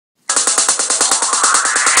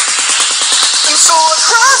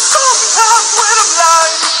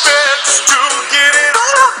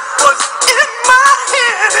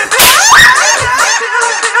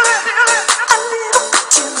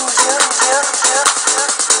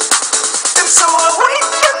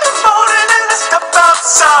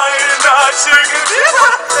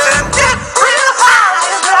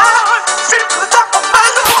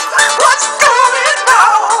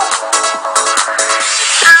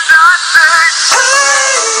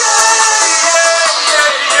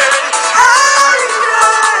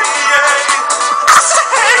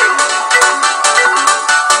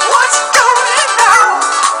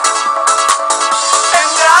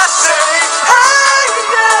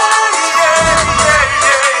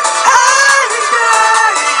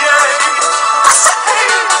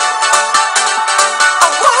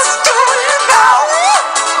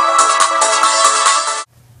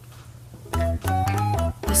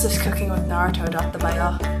This is Cooking with Naruto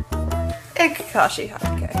Dattabayo. And Kakashi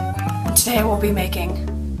Hake. And today we'll be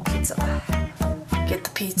making pizza. Get the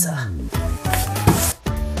pizza.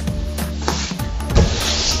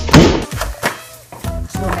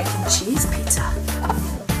 So we're making cheese pizza.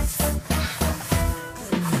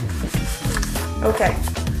 Okay,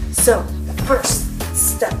 so first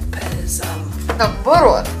step is Number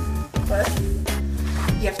one. what?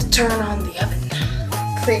 You have to turn on the oven.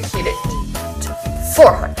 Preheat it to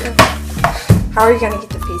 400. How are you gonna get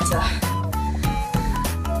the pizza?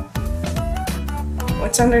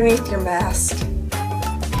 What's underneath your mask?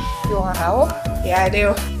 You want how? Yeah, I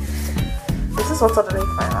do. This is what's underneath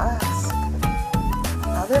my mask.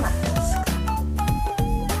 Another mask.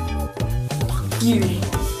 Beauty.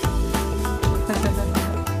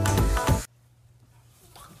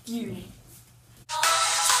 Beauty.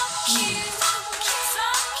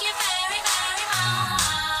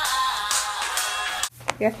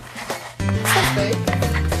 Yeah. That's big.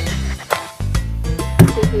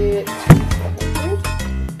 Take it to 100.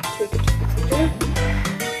 Take it to 200.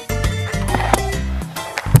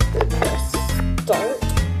 Then press start.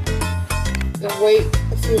 Then wait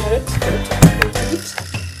a few minutes for it to preheat.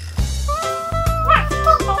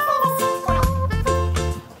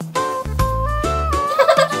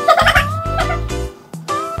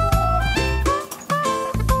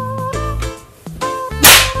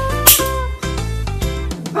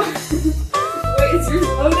 Wait, is yours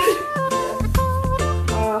loaded?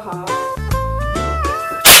 Uh-huh.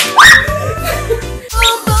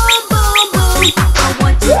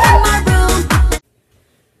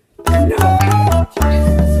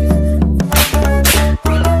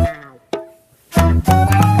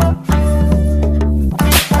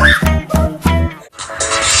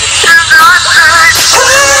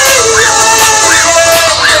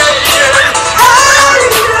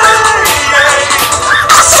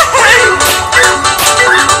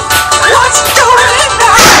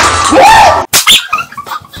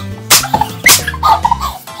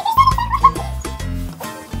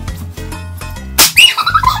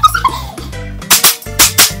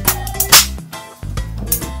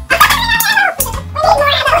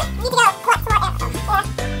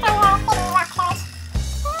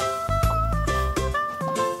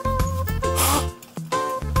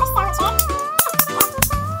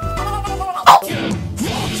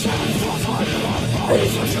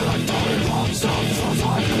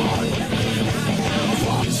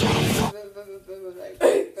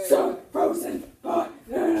 It's so frozen.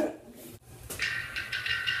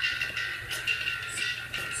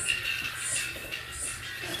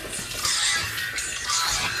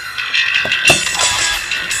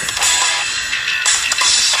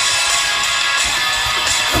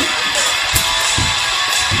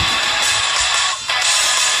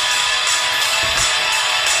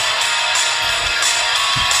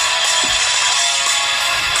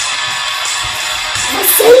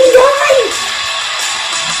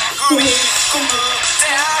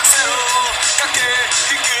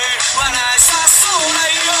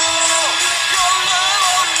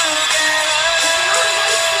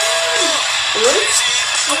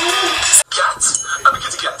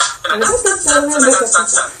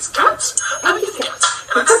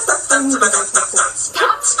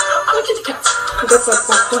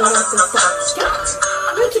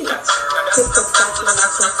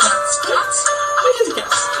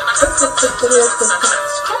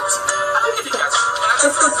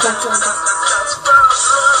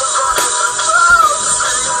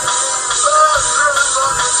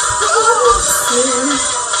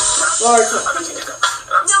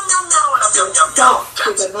 Stop.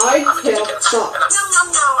 With a knife, tail, stop.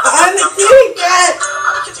 I'm a kitty cat!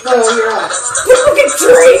 No, you're not. People can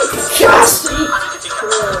drink! Kakashi!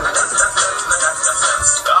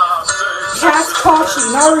 Cat's Kashi,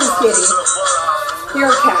 Naruto kitty. You're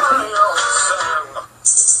a cat.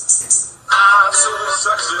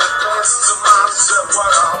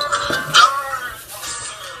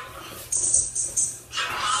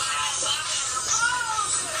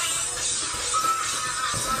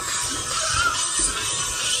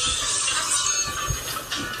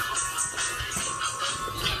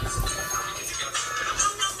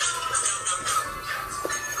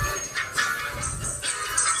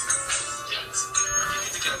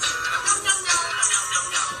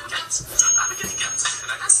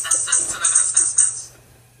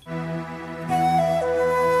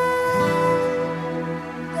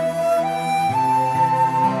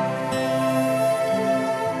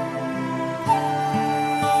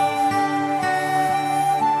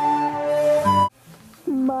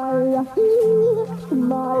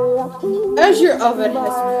 As your oven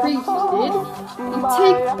has preheated, you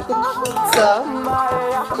take the pizza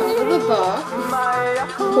out of the box,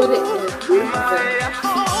 put it in there.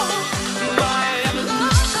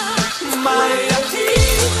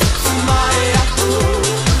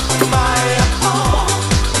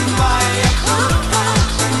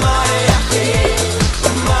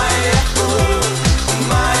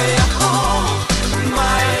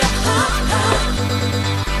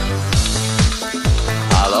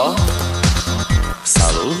 Alo?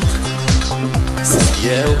 Salut! Sunt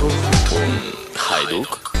eu, un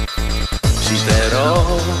haiduc și te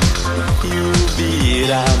rog,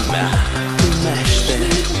 iubirea mea, primește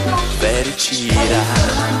fericirea.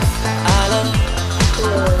 Alo?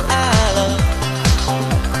 Alo?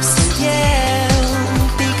 Sunt eu,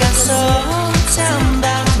 Picasso, ți-am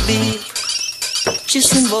dat beat și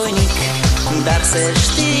sunt voinic, dar să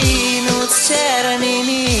știi, nu-ți cer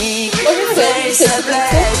nimic. Vrei să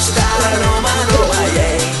pleci, dar numai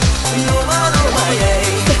ei, numai ei,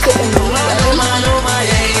 numai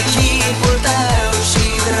ei, chipul tău și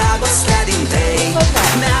dragostea din tei.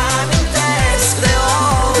 Mi-amintesc de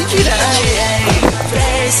ochii ei.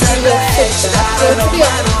 Vrei să pleci, dar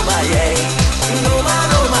numai ei,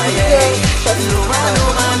 numai ei,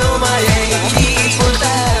 numai ei, chipul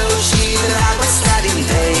tău și dragostea din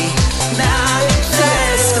tei.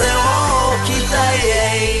 Mi-amintesc de ochii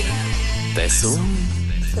tăi. Te sun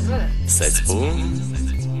să-ți spun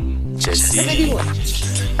ce simt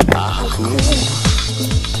acum.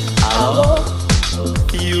 Alo,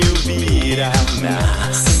 iubirea mea,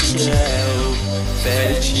 sunt eu,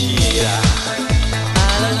 fericirea.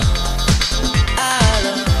 Alo,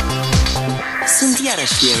 alo, sunt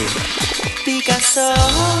iarăși eu, Picasso,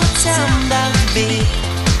 ți-am dat beat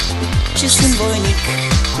și sunt voinic,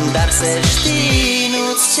 dar să știi,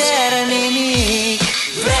 nu-ți cer nimic.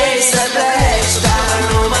 Vrei să pleci, dar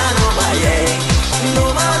numai ei,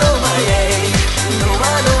 numai ei,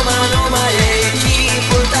 numai ei,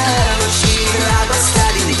 chipul tău și dragostea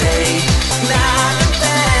din tei.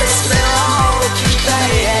 Mi-amintesc de ochii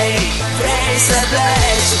tăi. Vrei să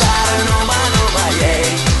pleci, dar numai ei,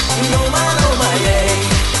 numai ei,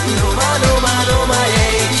 numai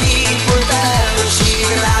ei, chipul tău și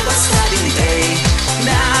dragostea din tei.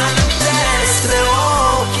 Mi-amintesc de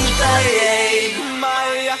ochii tăi.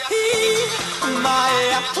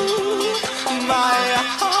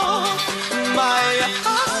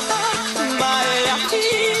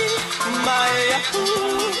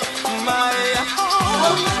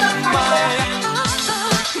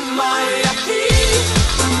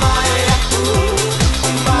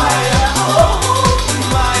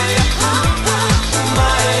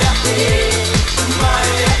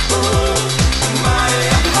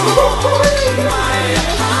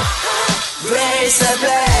 Vrei să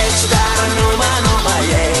pleci, dar numai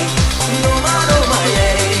ei, numai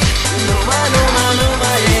ei,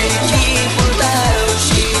 numai ei, chipul tău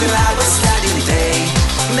și dragostea din tei.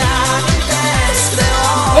 Mi-amintesc de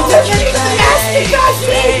ochii tăi.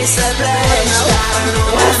 Vrei să pleci, dar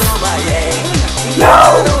numai ei,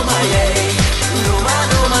 numai ei,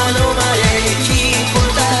 numai ei, chipul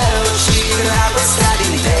tău și dragostea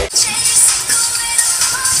din tei.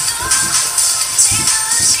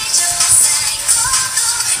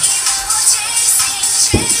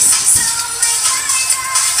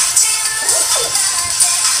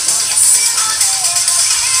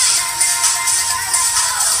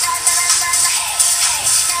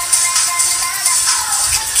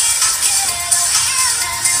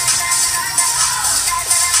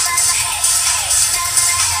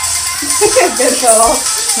 Good fellow.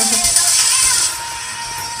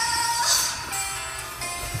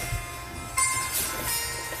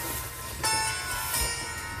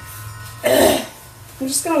 I'm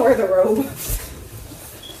just gonna wear the robe.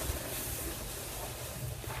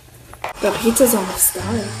 The pizza's almost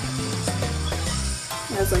done.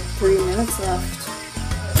 There's like 3 minutes left.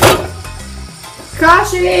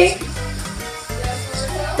 Kakashi!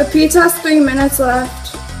 The pizza has 3 minutes left.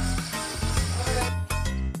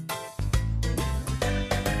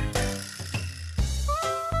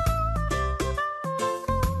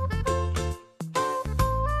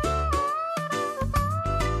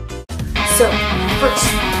 So, first,